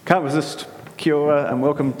Can't resist. Kia ora and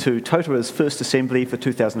welcome to Totara's first assembly for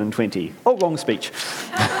 2020. Oh, wrong speech.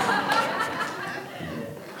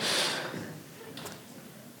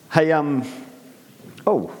 Hey, and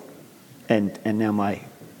now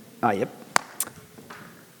yep.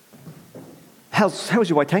 How was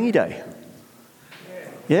your Waitangi Day?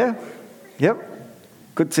 Yeah? Yep.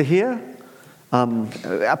 Good to hear.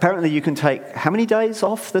 Apparently you can take how many days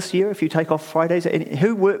off this year if you take off Fridays?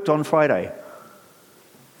 Who worked on Friday?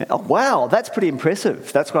 Oh, wow, that's pretty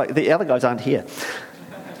impressive. That's great. The other guys aren't here.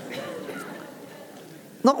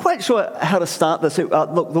 Not quite sure how to start this.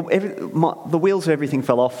 Look, the wheels of everything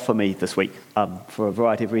fell off for me this week for a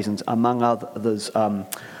variety of reasons. Among others,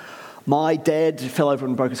 my dad fell over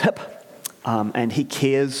and broke his hip, and he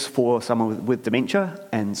cares for someone with dementia,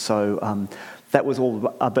 and so that was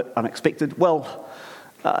all a bit unexpected. Well,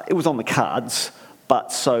 it was on the cards,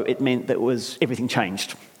 but so it meant that everything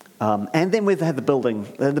changed. And then we've had the building.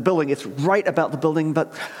 It's great about the building,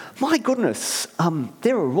 but my goodness,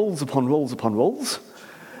 there are rules upon rules upon rules.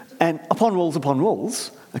 And upon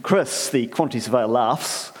rules, Chris, the quantity surveyor,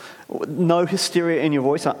 laughs. No hysteria in your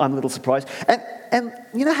voice, I'm a little surprised. And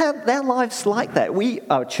you know how our life's like that.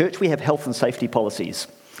 Our church, we have health and safety policies.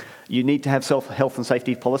 You need to have health and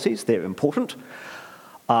safety policies. They're important.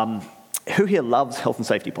 Who here loves health and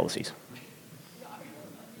safety policies?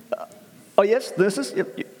 Oh, yes, nurses?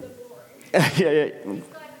 Yep. Yeah.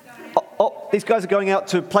 Oh, these guys are going out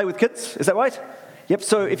to play with kids, is that right? Yep,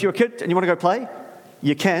 so if you're a kid and you want to go play,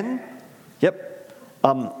 you can. Yep.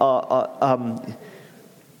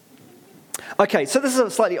 Okay, so this is a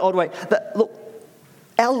slightly odd way. Look,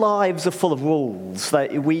 our lives are full of rules.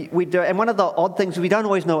 We do, and one of the odd things is we don't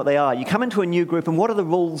always know what they are. You come into a new group, and what are the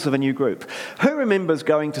rules of a new group? Who remembers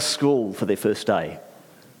going to school for their first day?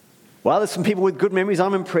 Well, there's some people with good memories.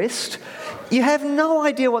 I'm impressed. You have no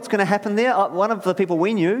idea what's going to happen there. One of the people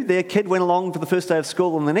we knew, their kid went along for the first day of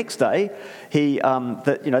school, and the next day,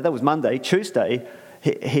 that was Monday, Tuesday,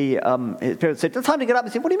 his parents said, "It's time to get up."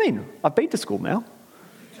 He said, "What do you mean? I've been to school now."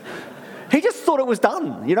 He just thought it was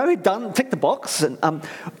done. He'd ticked the box. And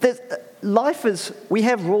we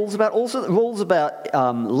have rules about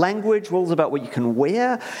language, rules about what you can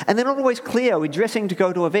wear, and they're not always clear. We're dressing to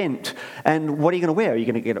go to an event, and what are you going to wear? Are you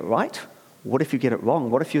going to get it right? What if you get it wrong?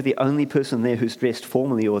 What if you're the only person there who's dressed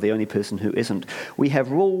formally or the only person who isn't? We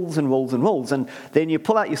have rules and rules and rules, and then you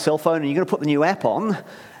pull out your cell phone and you're going to put the new app on,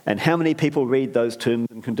 and how many people read those terms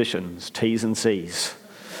and conditions, T's and C's?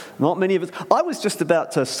 Not many of us. I was just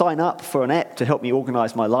about to sign up for an app to help me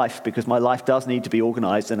organise my life because my life does need to be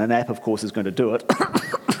organised, and an app, of course, is going to do it.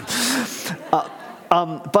 But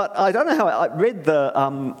I don't know how I read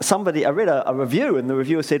I read a review, and the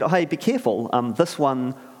reviewer said, "Oh, hey, be careful. This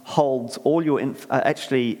one holds all your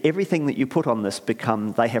actually everything that you put on this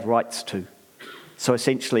they have rights to. So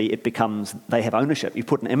essentially, it becomes they have ownership. You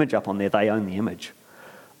put an image up on there, they own the image."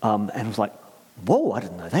 And I was like, "Whoa, I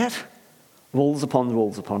didn't know that." Rules upon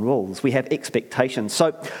rules upon rules. We have expectations.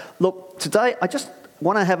 So, look, today I just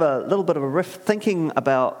want to have a little bit of a riff thinking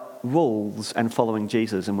about rules and following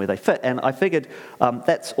Jesus and where they fit. And I figured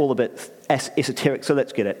that's all a bit esoteric, so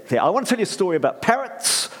let's get it there. I want to tell you a story about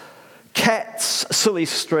parrots, cats, silly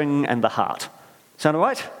string, and the heart. Sound all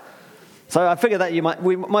right? So I figured that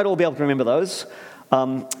we might all be able to remember those.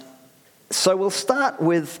 So we'll start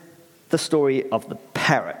with the story of the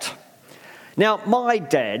parrot. Now, my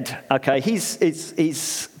dad, okay, he's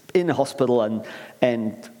in the hospital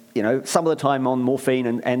and some of the time on morphine,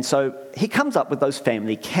 and so he comes up with those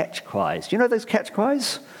family catch cries. Do you know those catch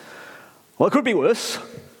cries? Well, it could be worse.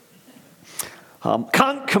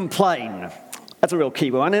 Can't complain. That's a real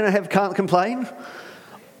key one. Anyone have can't complain?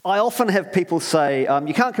 I often have people say,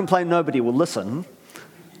 you can't complain, nobody will listen.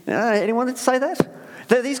 Anyone say that?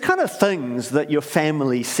 They're these kind of things that your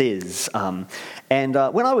family says. And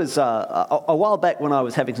when I was, a while back when I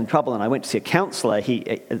was having some trouble and I went to see a counsellor,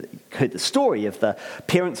 he heard the story of the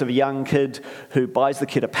parents of a young kid who buys the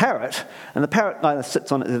kid a parrot, and the parrot either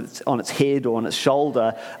sits on its head or on its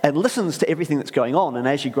shoulder and listens to everything that's going on. And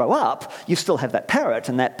as you grow up, you still have that parrot,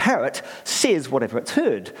 and that parrot says whatever it's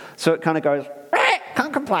heard. So it kind of goes,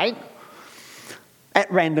 can't complain, at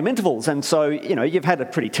random intervals. And so, you've had a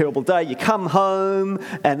pretty terrible day. You come home,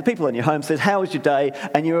 and the people in your home says, "How was your day?"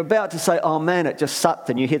 And you're about to say, "Oh man, it just sucked."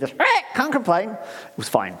 And you hear this, "Can't complain. It was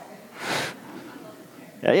fine."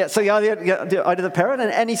 Yeah. So I did the parrot,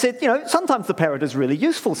 and he said, sometimes the parrot is really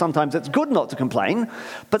useful. Sometimes it's good not to complain,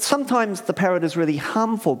 but sometimes the parrot is really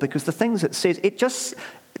harmful because the things it says,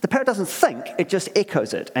 the parrot doesn't think, it just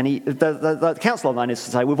echoes it. And the counsellor of mine is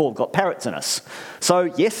to say, we've all got parrots in us.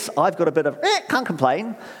 So yes, I've got a bit of, can't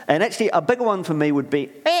complain. And actually a bigger one for me would be,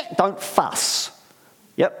 don't fuss.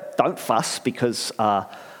 Yep, don't fuss because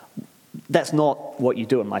that's not what you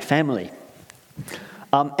do in my family.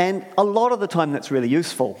 And a lot of the time that's really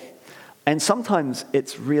useful. And sometimes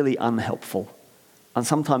it's really unhelpful. And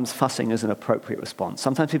sometimes fussing is an appropriate response.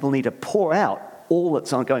 Sometimes people need to pour out all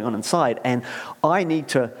that's going on inside. And I need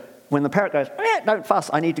to, when the parrot goes, don't fuss,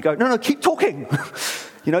 I need to go, no, keep talking.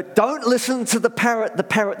 Don't listen to the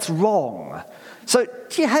parrot's wrong. So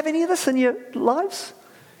do you have any of this in your lives?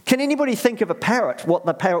 Can anybody think of a parrot, what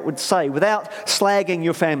the parrot would say, without slagging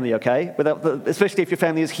your family, okay? Especially if your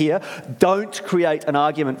family is here. Don't create an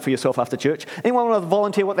argument for yourself after church. Anyone want to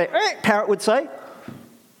volunteer what their parrot would say?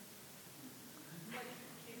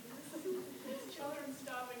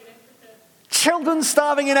 Children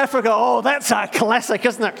starving in Africa. Oh, that's a classic,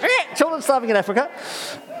 isn't it? Children starving in Africa.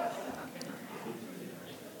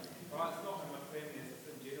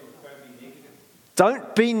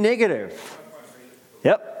 Don't be negative.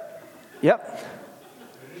 Yep.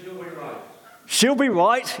 She'll be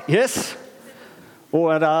right, yes.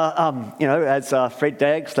 Or at, as Fred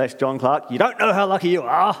Dagg / John Clark, you don't know how lucky you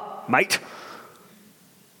are, mate.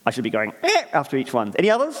 I should be going after each one.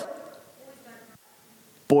 Any others?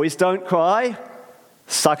 Boys don't cry.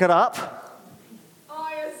 Suck it up. Oh,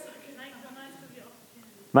 yes.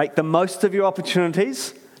 Make the most of your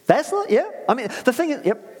opportunities. That's not, yeah. I mean, the thing is,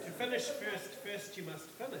 yep. To finish first you must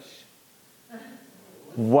finish.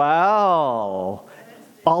 Wow.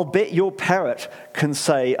 I'll bet your parrot can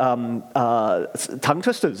say tongue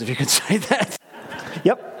twisters, if you can say that.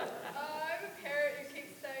 Yep. I have a parrot who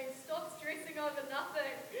keeps saying, stop stressing over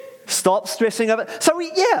nothing. Stop stressing over. So we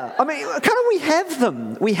have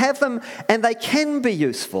them and they can be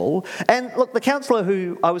useful. And look, the counsellor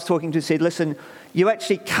who I was talking to said, listen, you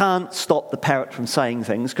actually can't stop the parrot from saying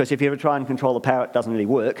things, because if you ever try and control the parrot, it doesn't really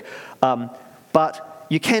work. But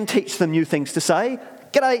you can teach them new things to say.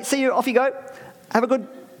 G'day, see you, off you go. Have a good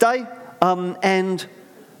day. And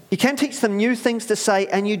you can teach them new things to say,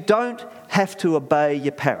 and you don't have to obey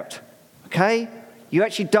your parrot. Okay? You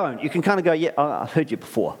actually don't. You can kind of go, yeah, I've heard you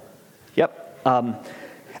before. Yep.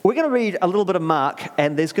 We're going to read a little bit of Mark,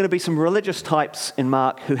 and there's going to be some religious types in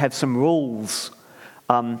Mark who have some rules.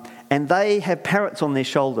 And they have parrots on their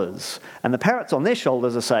shoulders. And the parrots on their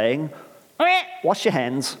shoulders are saying, wash your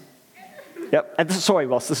hands. Yep. And sorry,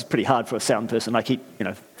 Ross, this is pretty hard for a sound person. I keep,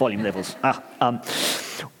 volume levels.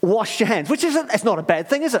 Wash your hands, which isn't, it's not a bad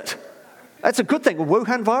thing, is it? That's a good thing.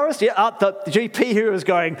 Wuhan virus? Yeah, the GP here is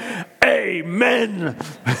going, amen.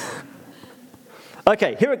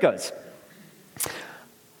 Okay, here it goes.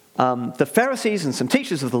 The Pharisees and some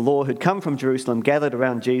teachers of the law who'd come from Jerusalem gathered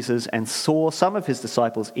around Jesus and saw some of his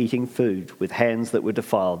disciples eating food with hands that were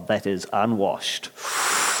defiled, that is, unwashed.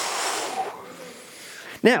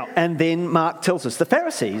 Now, and then Mark tells us the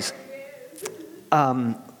Pharisees,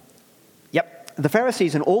 the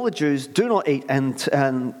Pharisees and all the Jews do not eat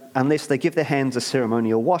unless they give their hands a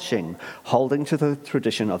ceremonial washing, holding to the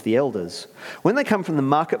tradition of the elders. When they come from the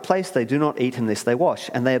marketplace, they do not eat unless they wash,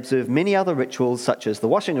 and they observe many other rituals such as the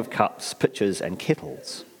washing of cups, pitchers, and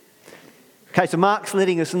kettles. Okay, so Mark's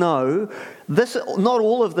letting us know this. Not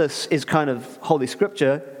all of this is kind of Holy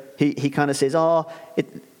Scripture. He kind of says,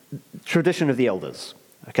 tradition of the elders.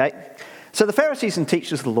 Okay? So the Pharisees and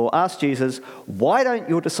teachers of the law asked Jesus, why don't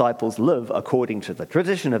your disciples live according to the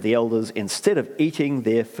tradition of the elders instead of eating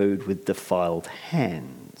their food with defiled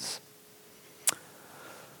hands?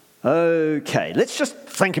 Okay, let's just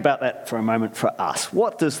think about that for a moment for us.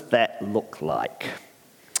 What does that look like?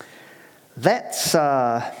 That's,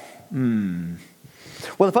 well,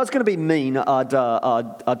 if I was going to be mean,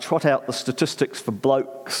 I'd trot out the statistics for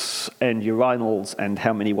blokes and urinals and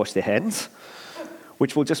how many wash their hands,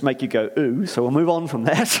 which will just make you go, ooh, so we'll move on from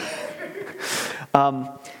that.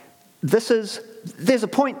 There's a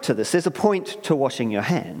point to this. There's a point to washing your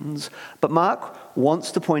hands. But Mark wants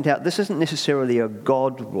to point out this isn't necessarily a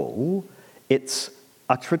God rule. It's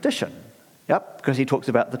a tradition. Yep, because he talks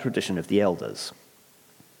about the tradition of the elders.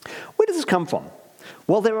 Where does this come from?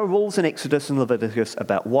 Well, there are rules in Exodus and Leviticus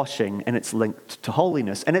about washing, and it's linked to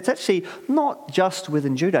holiness. And it's actually not just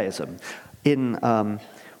within Judaism.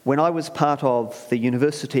 When I was part of the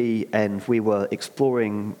university and we were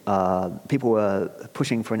exploring, people were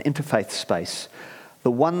pushing for an interfaith space, the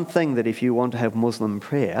one thing that if you want to have Muslim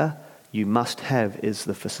prayer, you must have is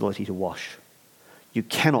the facility to wash. You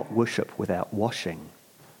cannot worship without washing.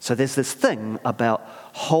 So there's this thing about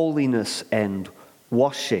holiness and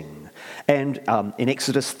washing. And in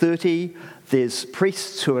Exodus 30, there's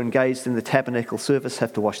priests who are engaged in the tabernacle service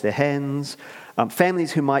have to wash their hands.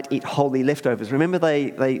 Families who might eat holy leftovers. Remember,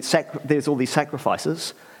 there's all these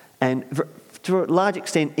sacrifices. And to a large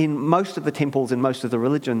extent, in most of the temples, in most of the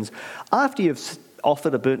religions, after you've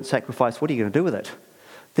offered a burnt sacrifice, what are you going to do with it?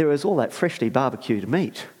 There is all that freshly barbecued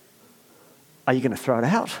meat. Are you going to throw it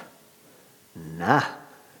out? Nah.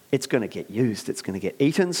 It's going to get used. It's going to get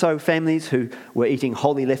eaten. So families who were eating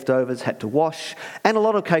holy leftovers had to wash. And a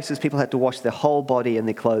lot of cases, people had to wash their whole body and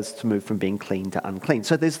their clothes to move from being clean to unclean.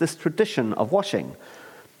 So there's this tradition of washing.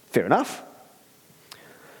 Fair enough.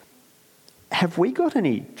 Have we got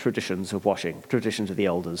any traditions of washing, traditions of the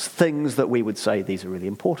elders, things that we would say these are really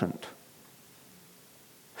important?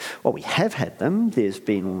 Well, we have had them. There's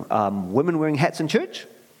been women wearing hats in church.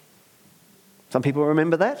 Some people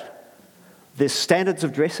remember that. There's standards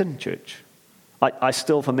of dress in church. I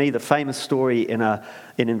still, for me, the famous story in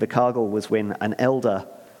Invercargill was when an elder,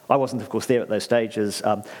 I wasn't, of course, there at those stages,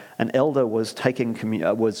 an elder was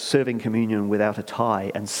serving communion without a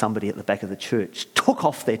tie, and somebody at the back of the church took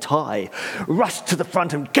off their tie, rushed to the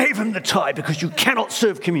front and gave him the tie, because you cannot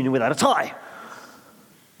serve communion without a tie.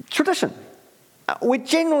 Tradition. We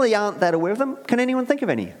generally aren't that aware of them. Can anyone think of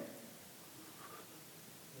any?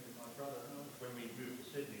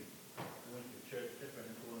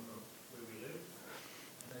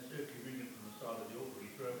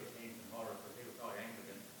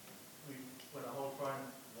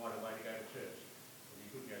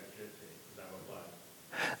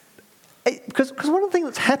 Because one of the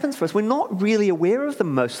things that happens for us, we're not really aware of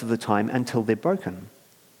them most of the time until they're broken,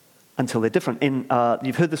 until they're different.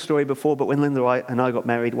 You've heard the story before, but when Linda and I got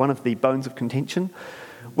married, one of the bones of contention,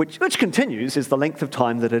 which continues, is the length of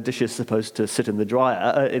time that a dish is supposed to sit in the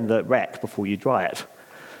dryer, in the rack before you dry it.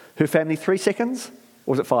 Her family, 3 seconds?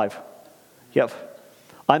 Or was it 5? Yep.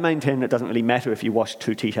 I maintain it doesn't really matter if you wash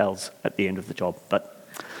 2 tea towels at the end of the job, but...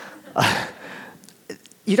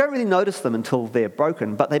 You don't really notice them until they're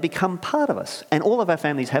broken, but they become part of us. And all of our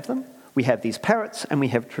families have them. We have these parrots and we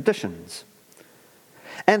have traditions.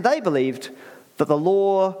 And they believed that the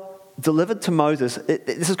law delivered to Moses,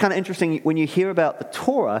 this is kind of interesting, when you hear about the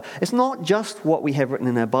Torah, it's not just what we have written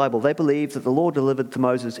in our Bible. They believed that the law delivered to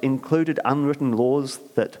Moses included unwritten laws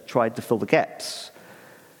that tried to fill the gaps.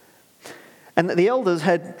 And that the elders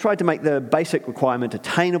had tried to make the basic requirement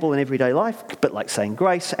attainable in everyday life, a bit like saying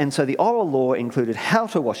grace. And so the oral law included how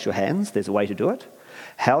to wash your hands, there's a way to do it,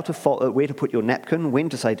 where to put your napkin, when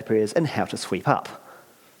to say the prayers, and how to sweep up.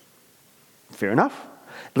 Fair enough.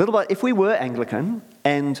 A little bit, if we were Anglican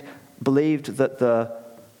and believed that the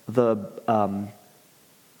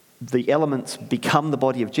elements become the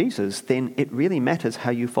body of Jesus, then it really matters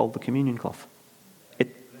how you fold the communion cloth.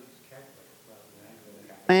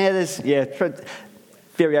 There's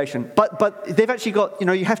variation. But they've actually got,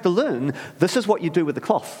 you have to learn, this is what you do with the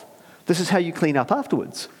cloth. This is how you clean up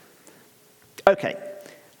afterwards. Okay,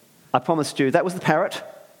 I promised you, that was the parrot.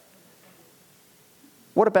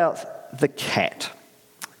 What about the cat?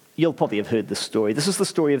 You'll probably have heard this story. This is the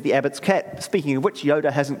story of the abbot's cat, speaking of which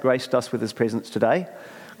Yoda hasn't graced us with his presence today.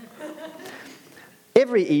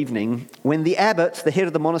 Every evening, when the abbot, the head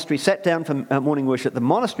of the monastery, sat down for morning worship, the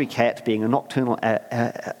monastery cat, being a nocturnal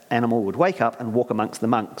animal, would wake up and walk amongst the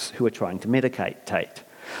monks who are trying to meditate.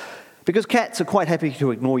 Because cats are quite happy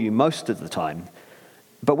to ignore you most of the time,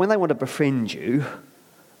 but when they want to befriend you,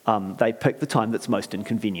 they pick the time that's most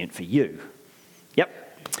inconvenient for you. Yep.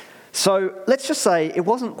 So let's just say it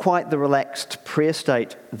wasn't quite the relaxed prayer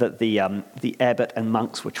state that the abbot and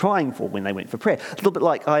monks were trying for when they went for prayer. A little bit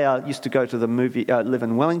like I used to go to the movie, live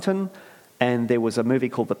in Wellington, and there was a movie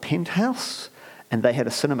called The Penthouse, and they had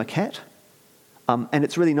a cinema cat. And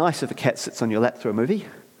it's really nice if a cat sits on your lap through a movie.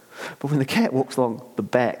 But when the cat walks along the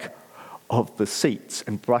back of the seats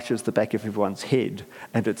and brushes the back of everyone's head,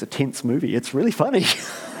 and it's a tense movie, it's really funny.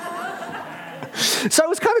 So it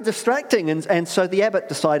was kind of distracting, and so the abbot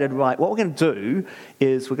decided, right, what we're going to do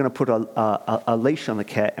is we're going to put a leash on the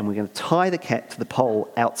cat, and we're going to tie the cat to the pole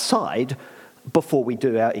outside before we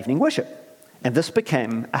do our evening worship. And this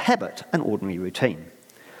became a habit, an ordinary routine.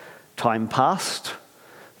 Time passed,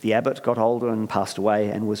 the abbot got older and passed away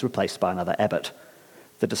and was replaced by another abbot.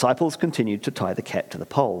 The disciples continued to tie the cat to the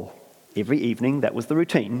pole. Every evening, that was the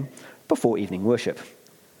routine before evening worship.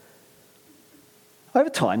 Over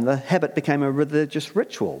time, the habit became a religious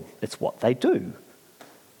ritual. It's what they do.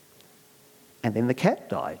 And then the cat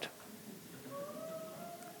died.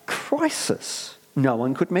 Crisis. No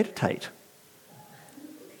one could meditate.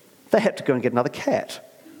 They had to go and get another cat.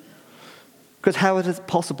 Because how is it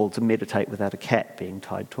possible to meditate without a cat being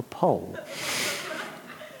tied to a pole?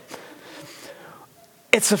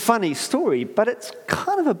 It's a funny story, but it's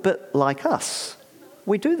kind of a bit like us.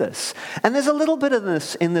 We do this. And there's a little bit of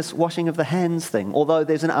this in this washing of the hands thing, although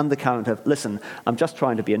there's an undercurrent of, listen, I'm just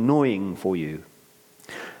trying to be annoying for you.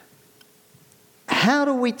 How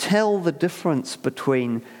do we tell the difference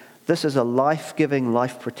between This is a life-giving,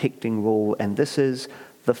 life-protecting rule, and this is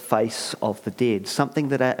the face of the dead, something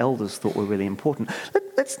that our elders thought were really important.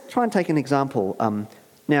 Let's try and take an example.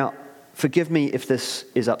 Now, forgive me if this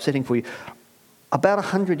is upsetting for you. About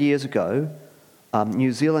 100 years ago,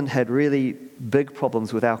 New Zealand had really big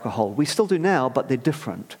problems with alcohol. We still do now, but they're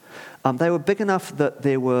different. They were big enough that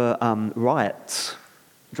there were riots,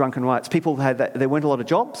 drunken riots. There weren't a lot of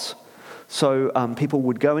jobs, so people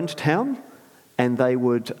would go into town and they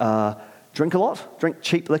would drink a lot, drink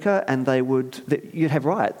cheap liquor, and you'd have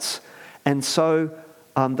riots. And so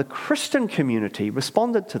the Christian community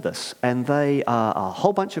responded to this, and a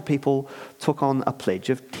whole bunch of people took on a pledge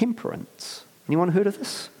of temperance. Anyone heard of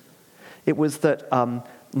this? It was that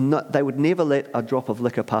they would never let a drop of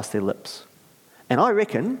liquor pass their lips. And I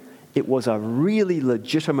reckon it was a really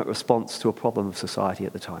legitimate response to a problem of society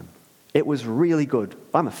at the time. It was really good.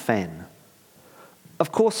 I'm a fan.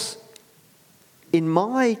 Of course, in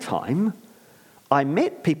my time, I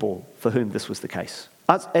met people for whom this was the case.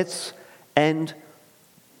 And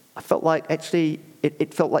I felt like, actually,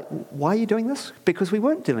 it felt like, why are you doing this? Because we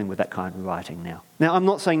weren't dealing with that kind of rioting now. Now, I'm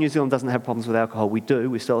not saying New Zealand doesn't have problems with alcohol. We do.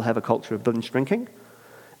 We still have a culture of binge drinking,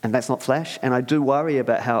 and that's not flash. And I do worry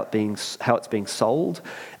about how it's being sold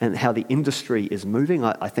and how the industry is moving.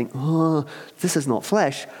 I think, this is not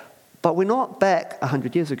flash. But we're not back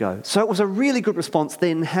 100 years ago. So it was a really good response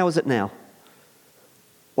then. How is it now?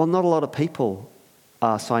 Well, not a lot of people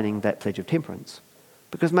are signing that pledge of temperance,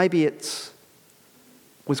 because maybe it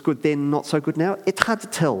was good then, not so good now. It's hard to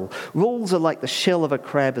tell. Rules are like the shell of a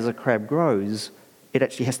crab. As a crab grows, it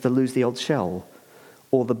actually has to lose the old shell.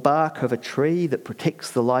 Or the bark of a tree that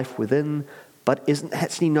protects the life within, but isn't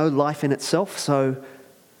actually no life in itself, so do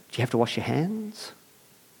you have to wash your hands?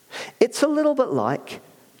 It's a little bit like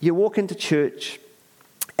you walk into church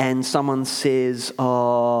and someone says,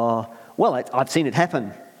 I've seen it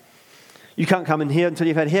happen. You can't come in here until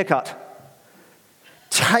you've had a haircut.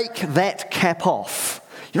 Take that cap off.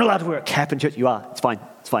 You're not allowed to wear a cap in church. You are. It's fine,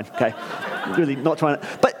 okay? Really not trying to...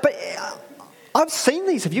 But I've seen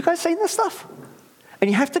these. Have you guys seen this stuff? And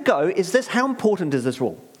you have to go, how important is this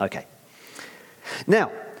rule? Okay.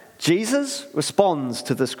 Now, Jesus responds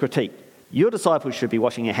to this critique. Your disciples should be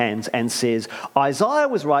washing your hands, and says, Isaiah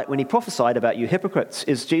was right when he prophesied about you hypocrites.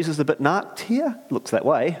 Is Jesus a bit narked here? Looks that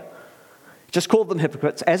way. Just called them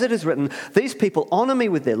hypocrites. As it is written, these people honour me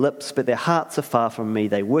with their lips, but their hearts are far from me.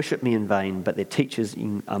 They worship me in vain, but their teachers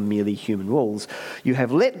are merely human rules. You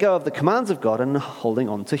have let go of the commands of God and are holding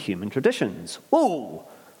on to human traditions. Ooh,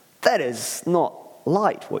 that is not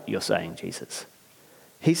light what you're saying, Jesus.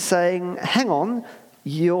 He's saying, hang on,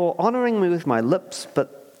 you're honouring me with my lips,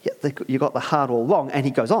 but you got the heart all wrong. And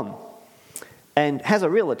he goes on and has a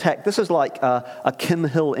real attack. This is like a Kim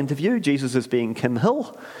Hill interview. Jesus is being Kim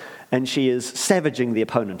Hill, and she is savaging the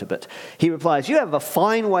opponent a bit. He replies, you have a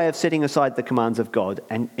fine way of setting aside the commands of God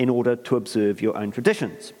and in order to observe your own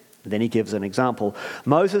traditions. And then he gives an example.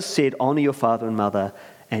 Moses said, honour your father and mother,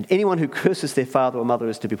 and anyone who curses their father or mother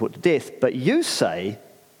is to be put to death. But you say,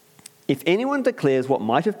 if anyone declares what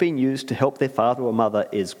might have been used to help their father or mother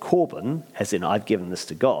is Corban, as in I've given this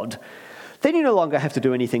to God, then you no longer have to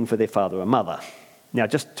do anything for their father or mother. Now,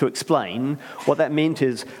 just to explain, what that meant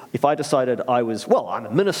is if I decided I'm a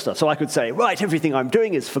minister, so I could say, right, everything I'm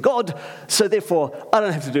doing is for God, so therefore I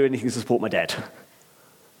don't have to do anything to support my dad.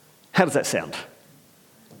 How does that sound?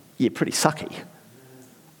 Yeah, pretty sucky.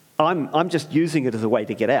 I'm just using it as a way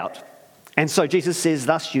to get out. And so Jesus says,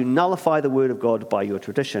 thus you nullify the word of God by your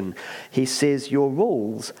tradition. He says your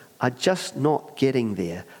rules are just not getting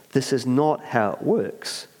there. This is not how it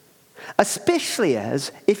works. Especially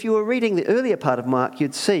as, if you were reading the earlier part of Mark,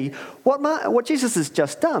 you'd see what Jesus has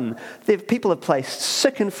just done. People have placed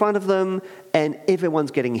sick in front of them, and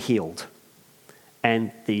everyone's getting healed.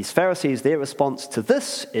 And these Pharisees, their response to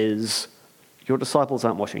this is, your disciples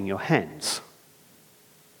aren't washing your hands.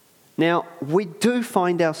 Now, we do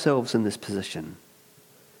find ourselves in this position.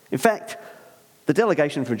 In fact, the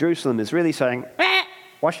delegation from Jerusalem is really saying,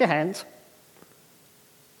 wash your hands.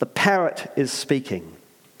 The parrot is speaking.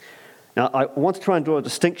 Now, I want to try and draw a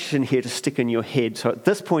distinction here to stick in your head. So at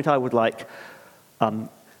this point, I would like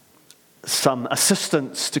some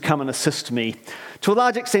assistants to come and assist me. To a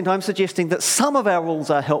large extent, I'm suggesting that some of our rules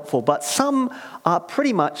are helpful, but some are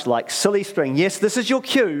pretty much like silly string. Yes, this is your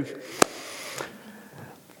cue.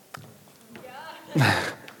 Yeah.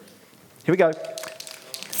 Here we go.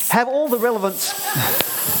 Have all the relevance...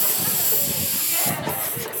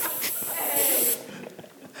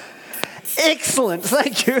 Excellent,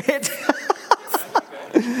 thank you.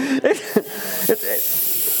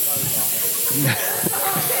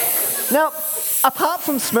 Now, apart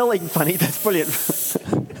from smelling funny, that's brilliant.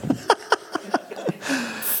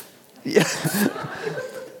 Yeah.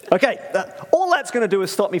 Okay, all that's going to do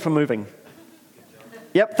is stop me from moving.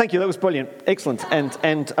 Yep, thank you. That was brilliant. Excellent.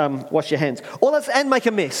 And wash your hands. All that's, and make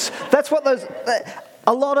a mess. That's what those...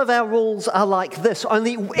 a lot of our rules are like this,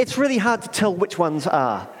 only it's really hard to tell which ones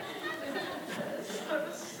are.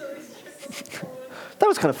 That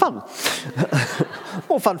was kind of fun.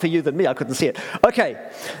 More fun for you than me. I couldn't see it. Okay.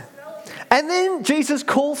 And then Jesus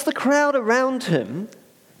calls the crowd around him.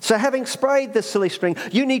 So having sprayed this silly string,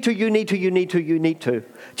 you need to.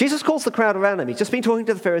 Jesus calls the crowd around him. He's just been talking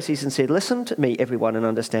to the Pharisees and said, listen to me, everyone, and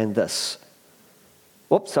understand this.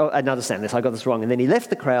 Whoops, I didn't understand this. I got this wrong. And then he left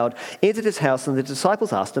the crowd, entered his house, and the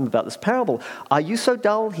disciples asked him about this parable. Are you so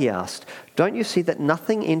dull, he asked. Don't you see that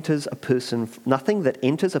nothing that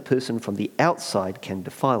enters a person from the outside can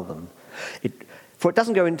defile them? For it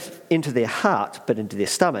doesn't go into their heart, but into their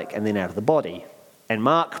stomach, and then out of the body. And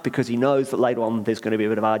Mark, because he knows that later on there's going to be a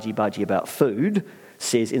bit of argy-bargy about food,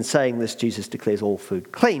 says, in saying this, Jesus declares all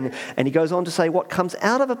food clean. And he goes on to say, what comes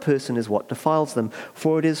out of a person is what defiles them,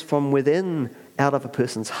 for it is from within, out of a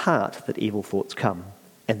person's heart, that evil thoughts come.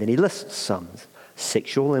 And then he lists some: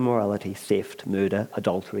 sexual immorality, theft, murder,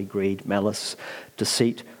 adultery, greed, malice,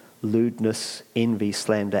 deceit, lewdness, envy,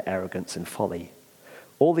 slander, arrogance, and folly.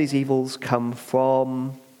 All these evils come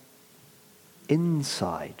from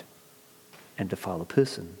inside and defile a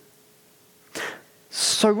person.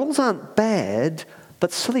 So rules aren't bad,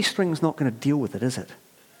 but silly string's not going to deal with it, is it?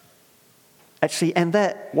 Actually, and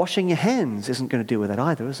that washing your hands isn't going to deal with it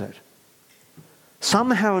either, is it?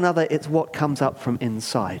 Somehow or another, it's what comes up from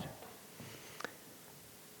inside,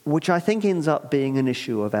 which I think ends up being an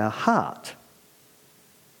issue of our heart.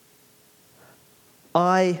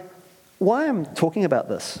 Why I'm talking about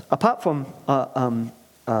this, apart from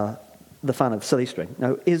the fun of silly string,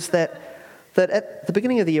 is that at the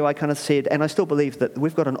beginning of the year I kind of said, and I still believe that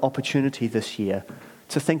we've got an opportunity this year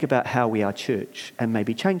to think about how we are church and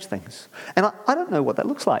maybe change things. And I don't know what that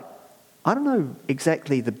looks like. I don't know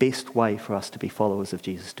exactly the best way for us to be followers of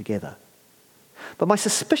Jesus together. But my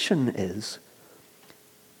suspicion is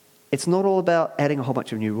it's not all about adding a whole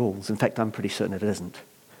bunch of new rules. In fact, I'm pretty certain it isn't.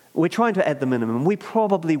 We're trying to add the minimum. We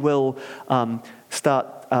probably will start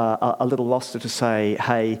a little roster to say,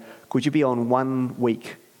 hey, could you be on 1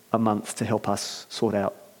 week a month to help us sort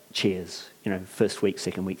out chairs? First week,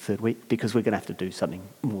 second week, third week, because we're going to have to do something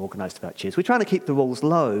more organised about chairs. We're trying to keep the rules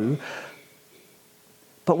low,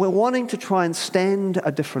 but we're wanting to try and stand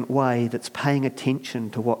a different way that's paying attention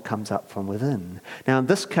to what comes up from within. Now, in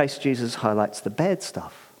this case, Jesus highlights the bad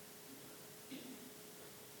stuff.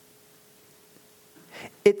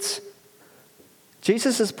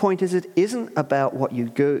 Jesus' point is, it isn't about what you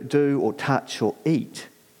do or touch or eat,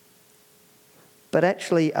 but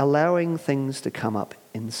actually allowing things to come up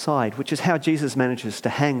inside, which is how Jesus manages to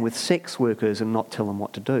hang with sex workers and not tell them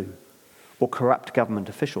what to do, or corrupt government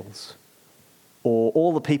officials, or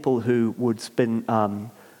all the people who would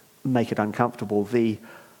make it uncomfortable.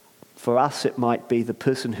 For us, it might be the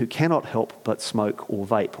person who cannot help but smoke or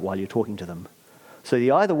vape while you're talking to them. So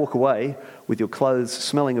you either walk away with your clothes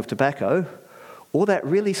smelling of tobacco, or that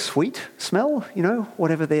really sweet smell,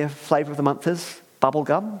 whatever their flavour of the month is, bubble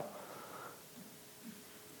gum.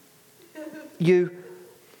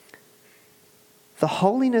 The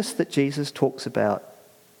holiness that Jesus talks about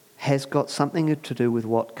has got something to do with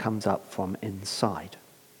what comes up from inside.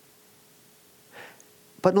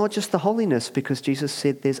 But not just the holiness, because Jesus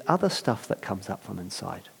said there's other stuff that comes up from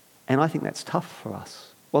inside. And I think that's tough for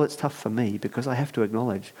us. Well, it's tough for me because I have to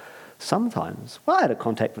acknowledge sometimes, I had a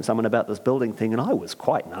contact from someone about this building thing and I was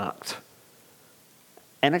quite narked.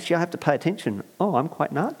 And actually I have to pay attention. Oh, I'm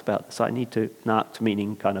quite narked about this. I need to, narked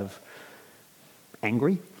meaning kind of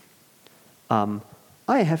angry. I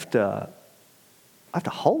have to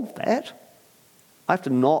hold that. I have to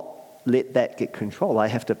not let that get control. I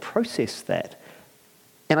have to process that.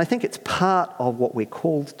 And I think it's part of what we're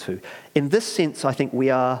called to. In this sense, I think we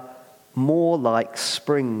are more like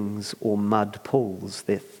springs or mud pools.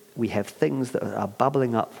 We have things that are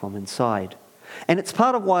bubbling up from inside. And it's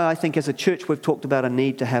part of why I think as a church we've talked about a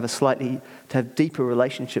need to have deeper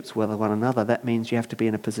relationships with one another. That means you have to be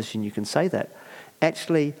in a position you can say that.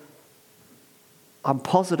 Actually, I'm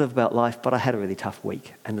positive about life, but I had a really tough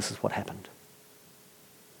week, and this is what happened.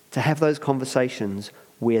 To have those conversations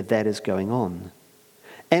where that is going on.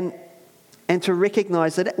 And to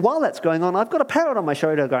recognise that while that's going on, I've got a parrot on my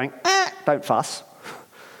shoulder going, don't fuss.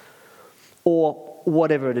 Or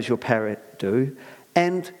whatever it is your parrot do.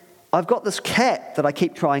 And I've got this cat that I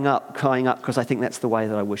keep crying up because I think that's the way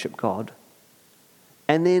that I worship God.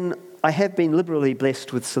 And then I have been liberally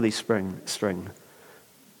blessed with silly string.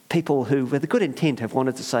 People who, with a good intent, have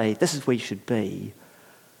wanted to say, this is where you should be.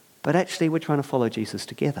 But actually, we're trying to follow Jesus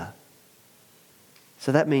together.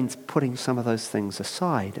 So that means putting some of those things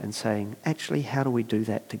aside and saying, actually, how do we do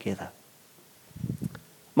that together?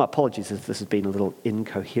 My apologies if this has been a little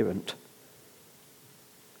incoherent.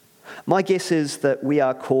 My guess is that we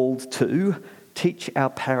are called to teach our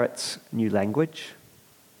parrots new language,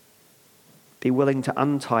 be willing to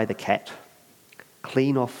untie the cat,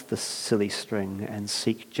 clean off the silly string, and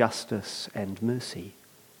seek justice and mercy.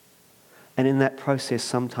 And in that process,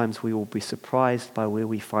 sometimes we will be surprised by where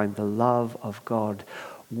we find the love of God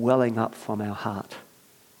welling up from our heart.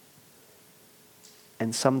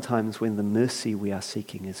 And sometimes when the mercy we are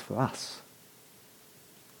seeking is for us,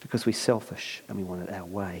 because we're selfish and we want it our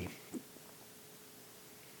way.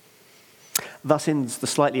 Thus ends the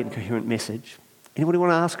slightly incoherent message. Anybody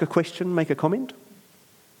want to ask a question, make a comment?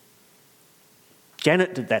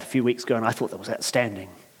 Janet did that a few weeks ago and I thought that was outstanding.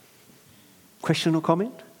 Question or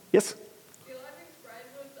comment? Yes? Do you like being sprayed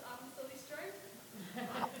with silly string?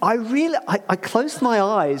 I closed my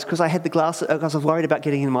eyes because I had the glasses, because I was worried about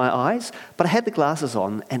getting in my eyes, but I had the glasses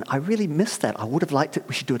on and I really missed that. I would have liked it.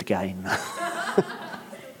 We should do it again.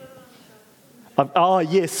 Oh,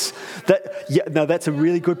 yes. That's a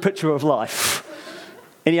really good picture of life.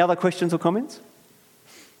 Any other questions or comments?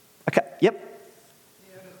 Okay, yep.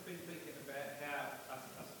 Yeah, I've just been thinking about how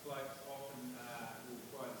us blokes often will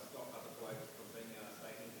try and stop other blokes from being able to say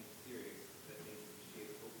anything serious that needs to be shared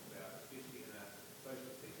or talked about, especially in a social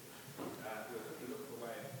setting. Where if you look for a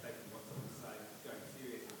way of taking what someone's saying, going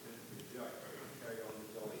serious and turning into a joke, and carry on the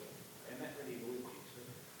jolly. And that really annoys me, actually.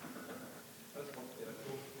 I just want to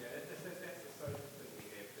talk about it. That's the social thing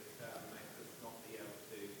we have that makes us not be able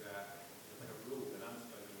to like a rule, an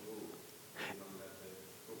unspoken rule. We're not allowed to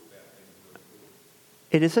talk about things that are cool.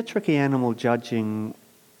 It is a tricky animal judging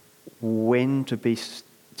when to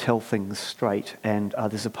tell things straight. And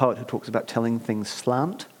there's a poet who talks about telling things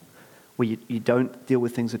slant, where you don't deal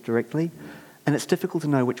with things directly. And it's difficult to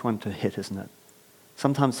know which one to hit, isn't it?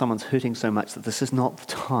 Sometimes someone's hurting so much that this is not the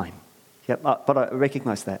time. Yep, but I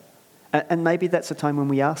recognise that. And maybe that's a time when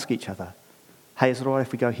we ask each other, hey, is it all right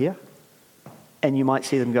if we go here? And you might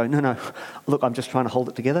see them go, no, look, I'm just trying to hold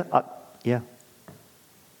it together. Yeah.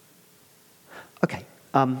 Okay,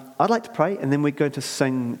 I'd like to pray, and then we're going to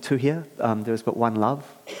sing two here. There is but one love,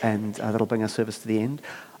 and that'll bring our service to the end.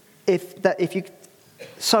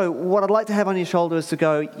 So what I'd like to have on your shoulder is to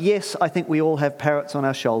go, yes, I think we all have parrots on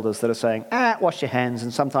our shoulders that are saying, wash your hands,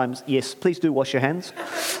 and sometimes, yes, please do wash your hands.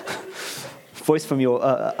 Voice from your...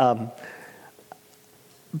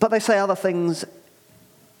 but they say other things,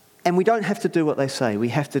 and we don't have to do what they say. We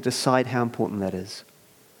have to decide how important that is.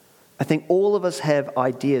 I think all of us have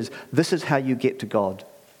ideas. This is how you get to God.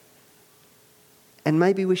 And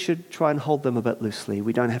maybe we should try and hold them a bit loosely.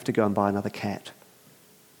 We don't have to go and buy another cat.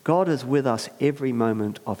 God is with us every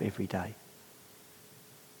moment of every day.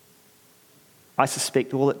 I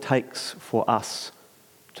suspect all it takes for us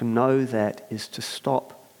to know that is to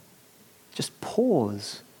stop, just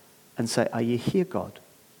pause and say, are you here, God?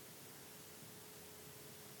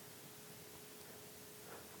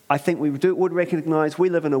 I think we would recognise we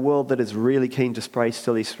live in a world that is really keen to spray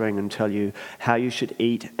silly string and tell you how you should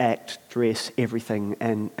eat, act, dress, everything,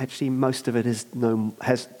 and actually most of it has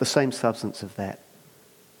the same substance of that.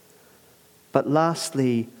 But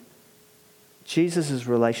lastly, Jesus'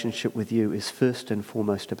 relationship with you is first and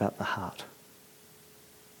foremost about the heart.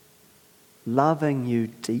 Loving you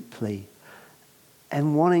deeply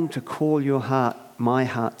and wanting to call your heart, my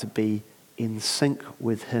heart, to be in sync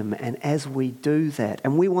with him. And as we do that,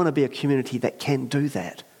 and we want to be a community that can do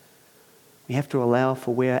that, we have to allow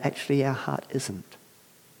for where actually our heart isn't.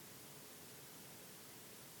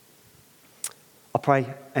 I'll pray,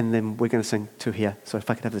 and then we're going to sing two here. So if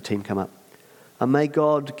I could have the team come up. And may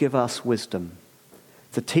God give us wisdom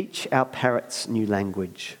to teach our parrots new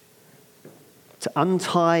language, to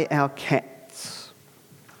untie our cats,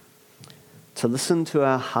 to listen to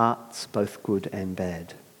our hearts, both good and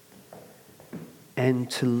bad,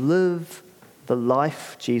 and to live the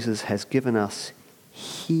life Jesus has given us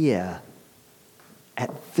here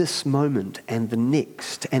at this moment and the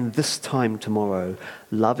next and this time tomorrow,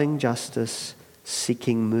 loving justice,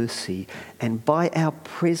 seeking mercy, and by our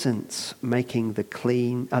presence making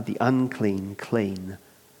the unclean clean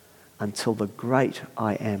until the great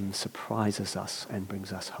I Am surprises us and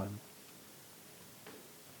brings us home.